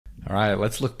All right,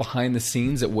 let's look behind the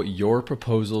scenes at what your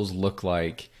proposals look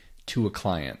like to a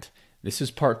client. This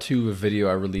is part 2 of a video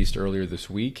I released earlier this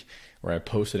week where I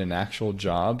posted an actual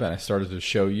job and I started to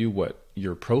show you what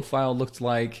your profile looked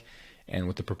like and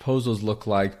what the proposals look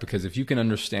like, because if you can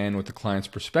understand what the client's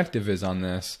perspective is on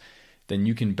this, then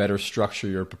you can better structure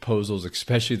your proposals,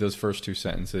 especially those first 2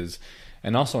 sentences,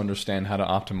 and also understand how to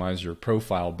optimize your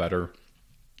profile better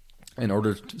in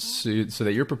order so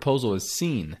that your proposal is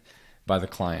seen by the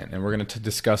client. And we're going to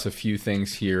discuss a few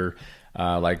things here,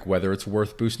 like whether it's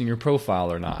worth boosting your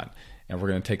profile or not. And we're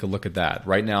going to take a look at that.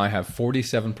 Right now I have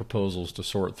 47 proposals to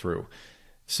sort through.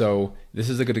 So this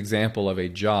is a good example of a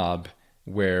job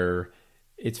where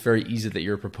it's very easy that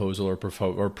your proposal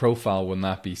or profile will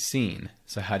not be seen.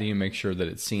 So how do you make sure that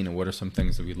it's seen, and what are some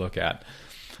things that we look at?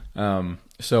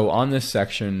 So on this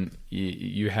section,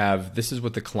 you have, this is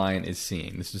what the client is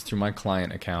seeing. This is through my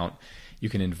client account. You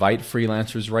can invite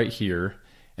freelancers right here.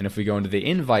 And if we go into the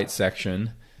invite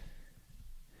section,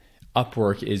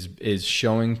 Upwork is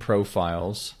showing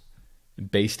profiles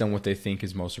based on what they think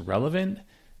is most relevant,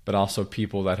 but also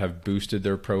people that have boosted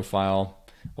their profile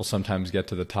will sometimes get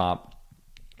to the top.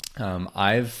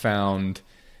 I've found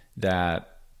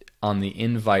that on the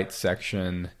invite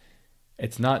section,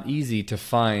 it's not easy to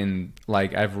find,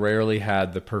 like I've rarely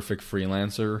had the perfect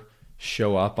freelancer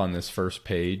show up on this first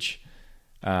page.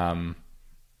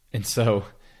 And so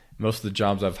most of the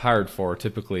jobs I've hired for,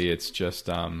 typically it's just,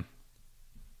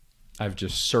 I've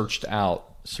just searched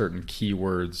out certain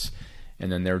keywords and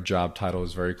then their job title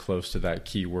is very close to that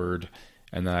keyword.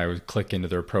 And then I would click into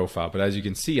their profile. But as you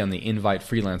can see on the invite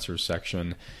freelancers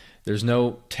section, there's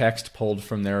no text pulled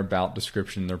from their about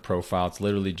description, their profile. It's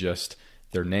literally just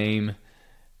their name,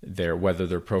 whether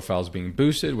their profile is being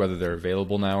boosted, whether they're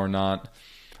available now or not,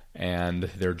 and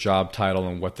their job title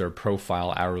and what their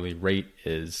profile hourly rate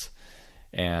is.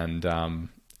 And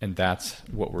that's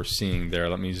what we're seeing there.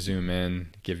 Let me zoom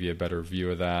in, give you a better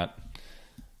view of that.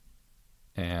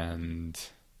 And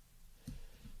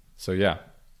so yeah.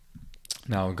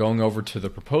 Now going over to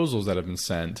the proposals that have been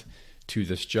sent to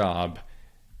this job,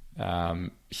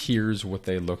 here's what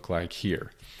they look like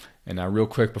here. And now real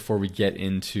quick before we get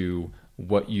into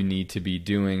what you need to be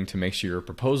doing to make sure your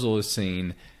proposal is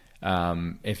seen,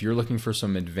 if you're looking for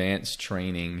some advanced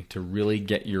training to really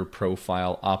get your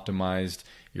profile optimized,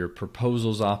 your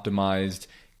proposals optimized,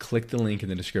 click the link in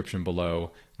the description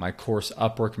below. My course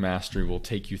Upwork Mastery will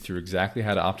take you through exactly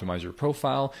how to optimize your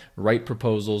profile, write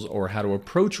proposals, or how to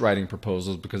approach writing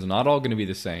proposals, because they're not all going to be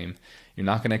the same. You're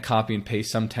not going to copy and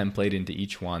paste some template into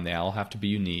each one. They all have to be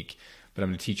unique. But I'm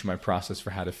going to teach you my process for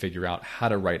how to figure out how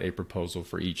to write a proposal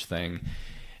for each thing.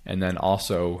 And then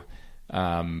also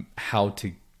how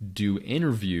to do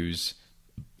interviews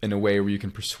in a way where you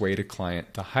can persuade a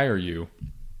client to hire you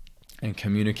and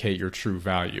communicate your true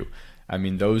value. I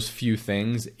mean, those few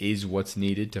things is what's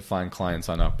needed to find clients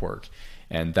on Upwork.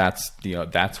 And that's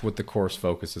what the course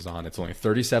focuses on. It's only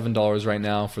 $37 right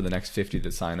now for the next 50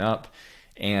 that sign up.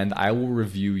 And I will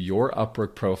review your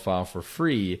Upwork profile for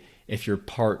free if you're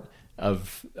part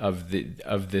of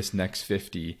this next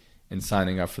 50 in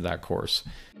signing up for that course.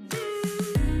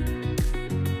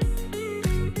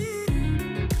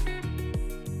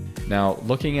 Now,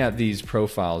 looking at these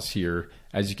profiles here,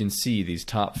 as you can see, these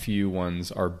top few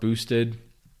ones are boosted.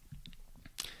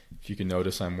 If you can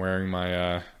notice, I'm wearing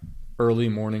my early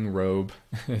morning robe.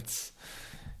 It's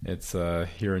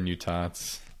here in Utah.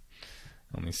 It's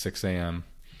only 6 a.m.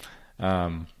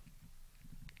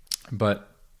 But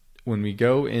when we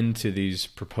go into these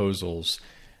proposals,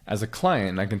 as a client,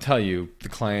 and I can tell you, the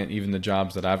client, even the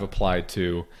jobs that I've applied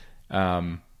to,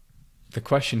 the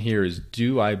question here is,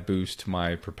 do I boost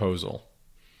my proposal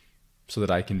so that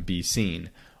I can be seen?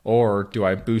 Or do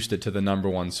I boost it to the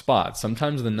 #1 spot?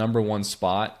 Sometimes the #1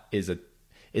 spot is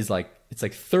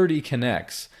like 30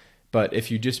 connects, but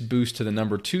if you just boost to the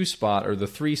 #2 spot or the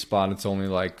 3 spot, it's only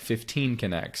like 15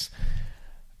 connects.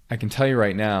 I can tell you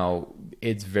right now,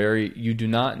 you do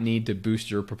not need to boost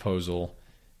your proposal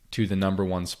to the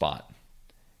 #1 spot.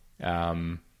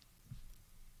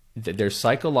 There's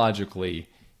psychologically,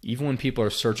 even when people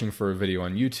are searching for a video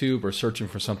on YouTube or searching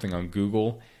for something on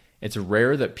Google, it's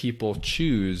rare that people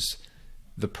choose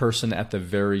the person at the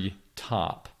very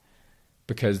top,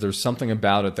 because there's something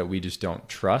about it that we just don't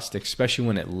trust, especially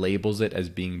when it labels it as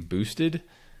being boosted.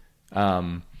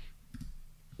 When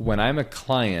I'm a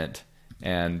client,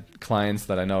 and clients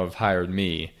that I know have hired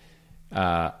me,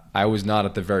 I was not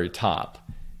at the very top.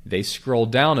 They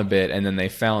scrolled down a bit and then they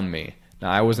found me.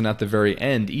 Now, I wasn't at the very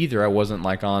end either. I wasn't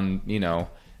like on,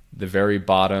 the very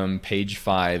bottom, page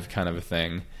 5 kind of a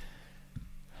thing.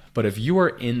 But if you are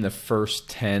in the first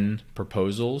 10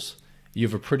 proposals you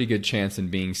have a pretty good chance in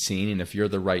being seen. And if you're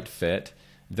the right fit,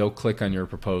 they'll click on your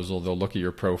proposal, they'll look at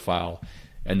your profile,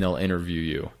 and they'll interview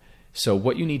you. So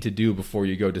what you need to do before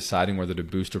you go deciding whether to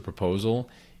boost a proposal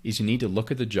is you need to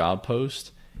look at the job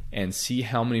post and see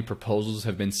how many proposals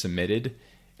have been submitted.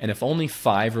 And if only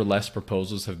 5 or less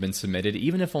proposals have been submitted,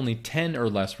 even if only 10 or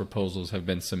less proposals have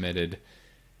been submitted,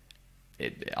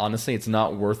 honestly, it's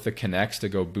not worth the connects to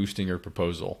go boosting your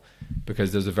proposal,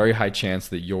 because there's a very high chance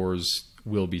that yours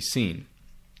will be seen.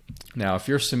 Now, if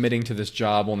you're submitting to this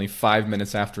job only 5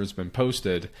 minutes after it's been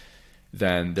posted,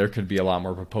 then there could be a lot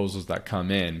more proposals that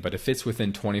come in. But if it's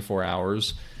within 24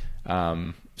 hours,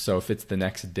 so if it's the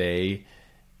next day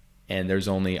and there's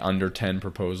only under 10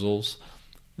 proposals,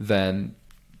 then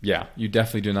yeah, you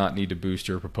definitely do not need to boost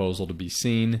your proposal to be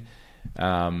seen.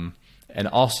 And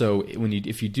also,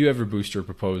 if you do ever boost your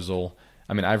proposal,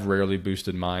 I mean, I've rarely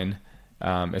boosted mine,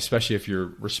 especially if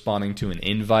you're responding to an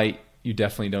invite. You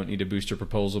definitely don't need to boost your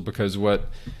proposal, because what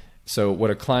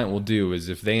a client will do is,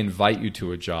 if they invite you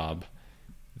to a job,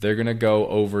 they're going to go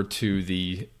over to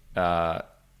the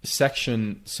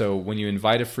section. So when you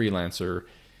invite a freelancer,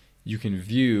 you can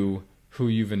view who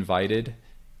you've invited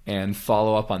and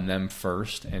follow up on them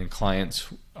first. And clients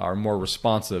are more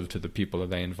responsive to the people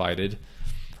that they invited.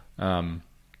 But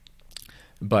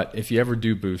if you ever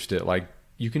do boost it, like,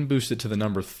 you can boost it to the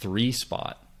number 3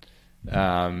 spot,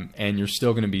 and you're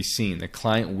still going to be seen. The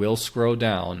client will scroll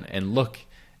down and look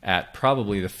at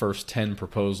probably the first 10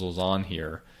 proposals on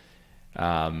here,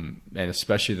 and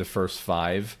especially the first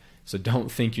 5. So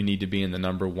don't think you need to be in the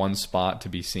number 1 spot to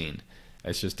be seen.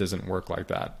 It just doesn't work like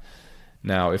that.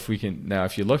 Now, if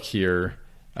you look here,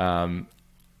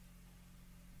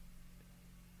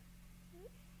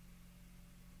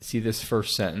 see this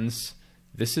first sentence?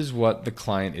 This is what the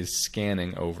client is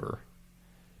scanning over.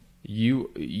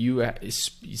 You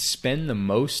spend the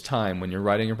most time when you're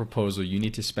writing a proposal. You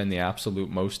need to spend the absolute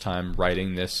most time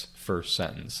writing this first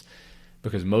sentence,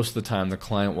 because most of the time the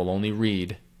client will only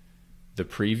read the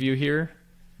preview here.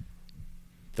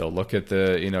 They'll look at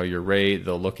your rate.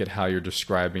 They'll look at how you're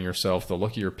describing yourself. They'll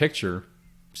look at your picture.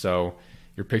 So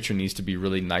your picture needs to be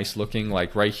really nice looking.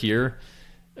 Like right here,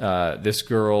 this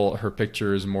girl, her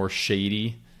picture is more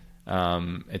shady.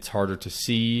 It's harder to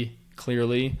see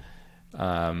clearly.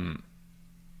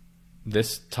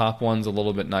 This top one's a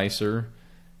little bit nicer,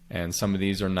 and some of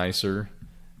these are nicer.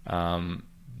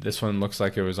 This one looks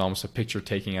like it was almost a picture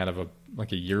taken out of a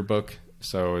yearbook,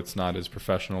 so it's not as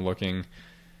professional looking.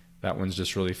 That one's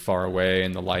just really far away,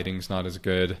 and the lighting's not as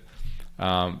good.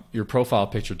 Your profile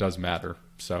picture does matter,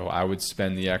 so I would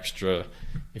spend the extra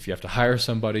if you have to hire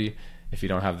somebody, if you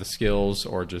don't have the skills,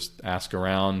 or just ask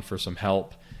around for some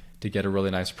help to get a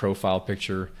really nice profile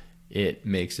picture. It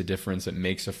makes a difference. It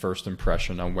makes a first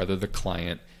impression on whether the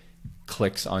client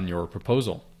clicks on your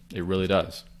proposal. It really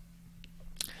does.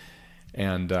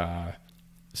 And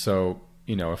so,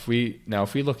 if we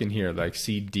look in here, like,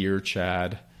 see Dear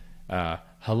Chad,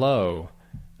 hello,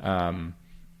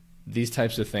 these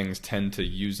types of things tend to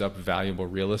use up valuable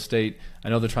real estate. I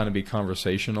know they're trying to be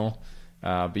conversational,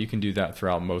 but you can do that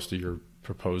throughout most of your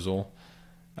proposal.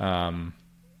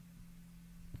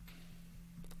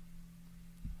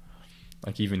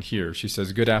 Like even here, she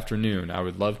says, "Good afternoon. I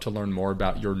would love to learn more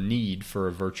about your need for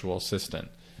a virtual assistant."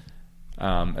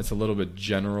 It's a little bit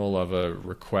general of a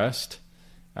request.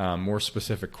 More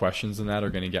specific questions than that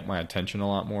are going to get my attention a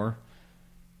lot more.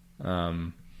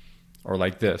 Or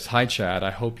like this: "Hi Chad, I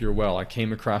hope you're well. I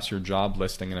came across your job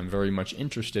listing and I'm very much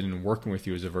interested in working with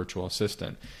you as a virtual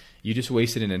assistant." You just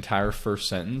wasted an entire first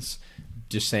sentence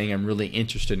just saying I'm really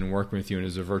interested in working with you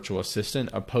as a virtual assistant,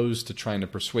 opposed to trying to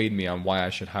persuade me on why I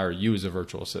should hire you as a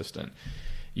virtual assistant.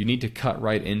 You need to cut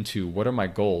right into, what are my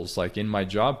goals? Like in my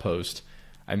job post,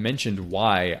 I mentioned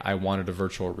why I wanted a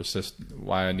virtual assistant,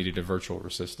 why I needed a virtual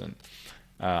assistant.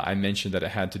 I mentioned that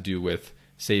it had to do with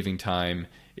saving time.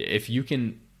 If you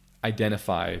can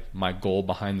identify my goal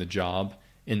behind the job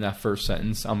in that first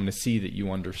sentence, I'm going to see that you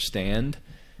understand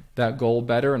that goal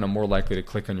better, and I'm more likely to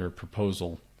click on your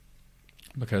proposal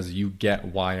because you get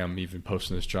why I'm even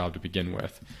posting this job to begin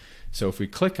with. So if we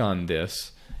click on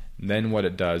this, then what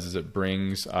it does is it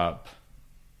brings up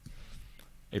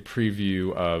a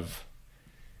preview of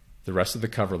the rest of the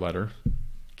cover letter,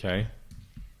 okay?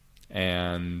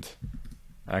 And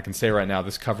I can say right now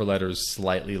this cover letter is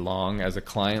slightly long. As a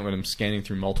client, when I'm scanning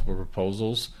through multiple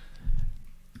proposals,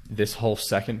 this whole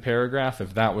second paragraph,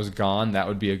 if that was gone, that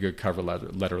would be a good cover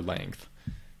letter length.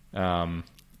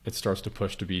 It starts to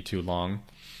push to be too long.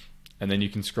 And then you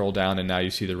can scroll down and now you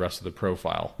see the rest of the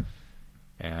profile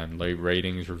and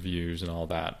ratings, reviews, and all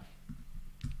that.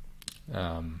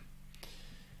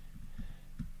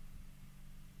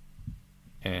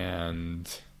 And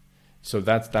so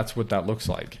that's what that looks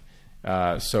like.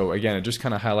 So again, it just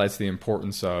kind of highlights the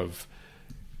importance of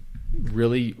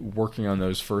really working on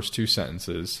those first two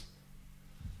sentences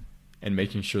and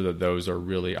making sure that those are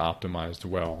really optimized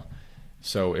well.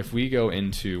 So if we go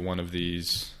into one of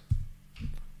these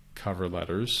cover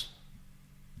letters,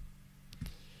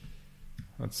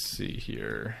 let's see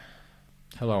here.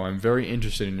 Hello, I'm very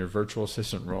interested in your virtual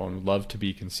assistant role and would love to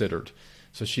be considered.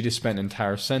 So she just spent an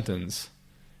entire sentence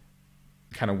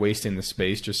kind of wasting the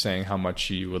space, just saying how much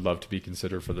she would love to be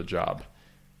considered for the job,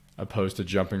 opposed to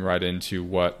jumping right into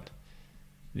what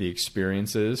the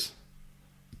experience is.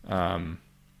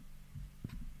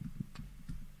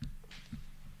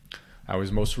 I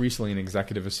was most recently an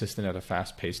executive assistant at a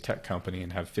fast-paced tech company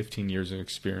and have 15 years of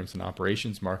experience in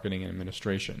operations, marketing, and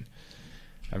administration.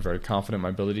 I'm very confident in my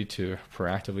ability to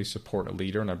proactively support a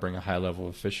leader, and I bring a high level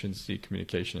of efficiency,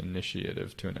 communication, and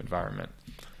initiative to an environment.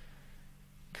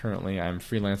 Currently, I'm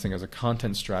freelancing as a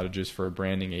content strategist for a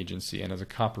branding agency and as a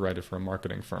copywriter for a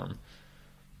marketing firm.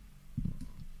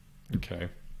 Okay.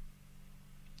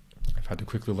 I've had to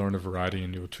quickly learn a variety of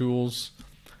new tools.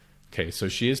 Okay, so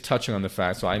she is touching on the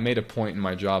fact, so I made a point in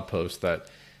my job post that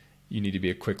you need to be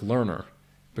a quick learner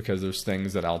because there's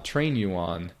things that I'll train you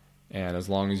on, and as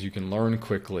long as you can learn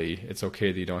quickly, it's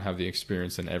okay that you don't have the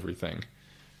experience in everything.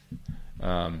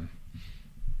 Thanks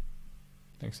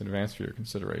in advance for your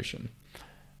consideration.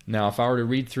 Now, if I were to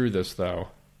read through this, though,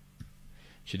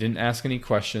 she didn't ask any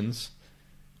questions.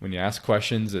 When you ask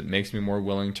questions, it makes me more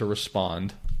willing to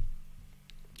respond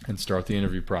and start the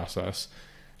interview process.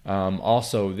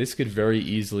 Also, this could very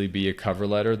easily be a cover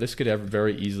letter. This could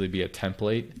very easily be a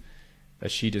template that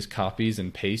she just copies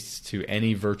and pastes to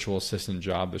any virtual assistant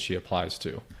job that she applies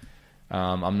to.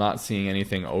 I'm not seeing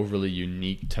anything overly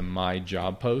unique to my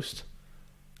job post.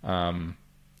 And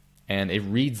it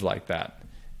reads like that.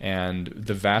 And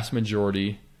the vast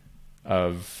majority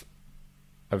of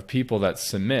people that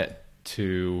submit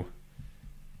to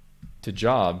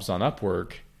jobs on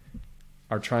Upwork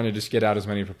are trying to just get out as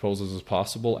many proposals as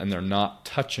possible, and they're not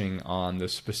touching on the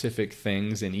specific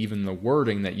things and even the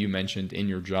wording that you mentioned in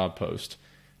your job post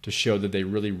to show that they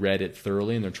really read it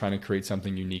thoroughly and they're trying to create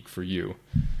something unique for you.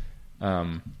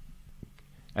 And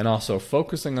also,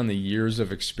 focusing on the years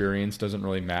of experience doesn't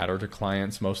really matter to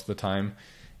clients most of the time.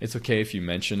 It's okay if you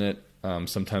mention it.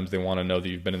 Sometimes they want to know that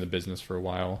you've been in the business for a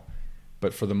while.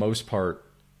 But for the most part,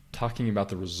 talking about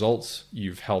the results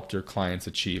you've helped your clients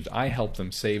achieve. I helped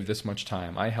them save this much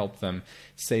time. I helped them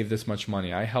save this much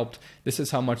money. This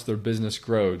is how much their business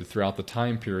growed throughout the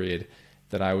time period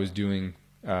that I was doing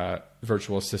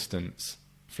virtual assistants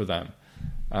for them.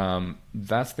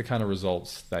 That's the kind of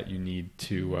results that you need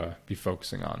to be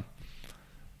focusing on.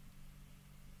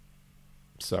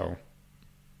 So,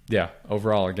 yeah,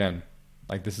 overall, again,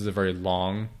 like this is a very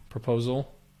long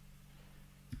proposal,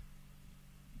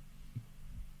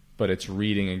 but it's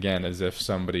reading again as if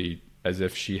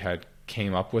she had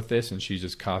came up with this and she's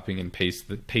just copying and paste.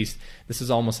 This is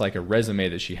almost like a resume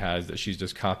that she has that she's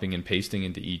just copying and pasting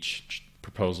into each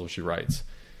proposal she writes.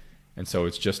 And so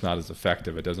it's just not as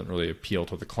effective. It doesn't really appeal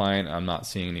to the client. I'm not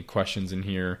seeing any questions in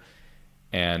here.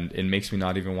 And it makes me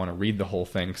not even want to read the whole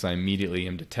thing because I immediately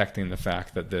am detecting the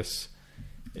fact that this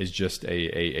is just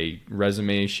a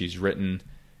resume she's written,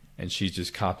 and she's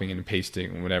just copying and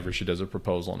pasting whenever she does a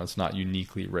proposal, and it's not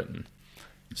uniquely written.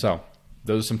 So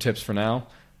those are some tips for now.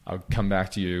 I'll come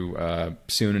back to you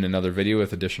soon in another video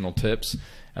with additional tips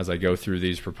as I go through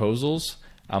these proposals.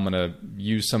 I'm going to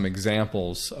use some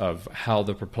examples of how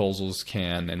the proposals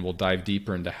can, and we'll dive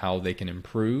deeper into how they can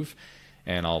improve.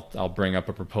 And I'll bring up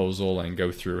a proposal and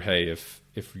go through, hey, if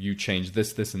you change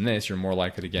this, this, and this, you're more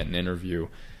likely to get an interview.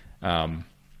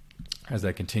 As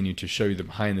I continue to show you the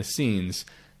behind the scenes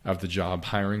of the job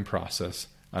hiring process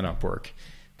on Upwork.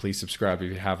 Please subscribe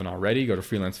if you haven't already. Go to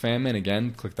Freelance Fanman.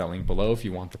 Again, click that link below if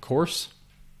you want the course,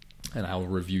 and I will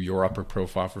review your Upwork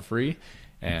profile for free,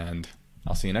 and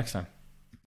I'll see you next time.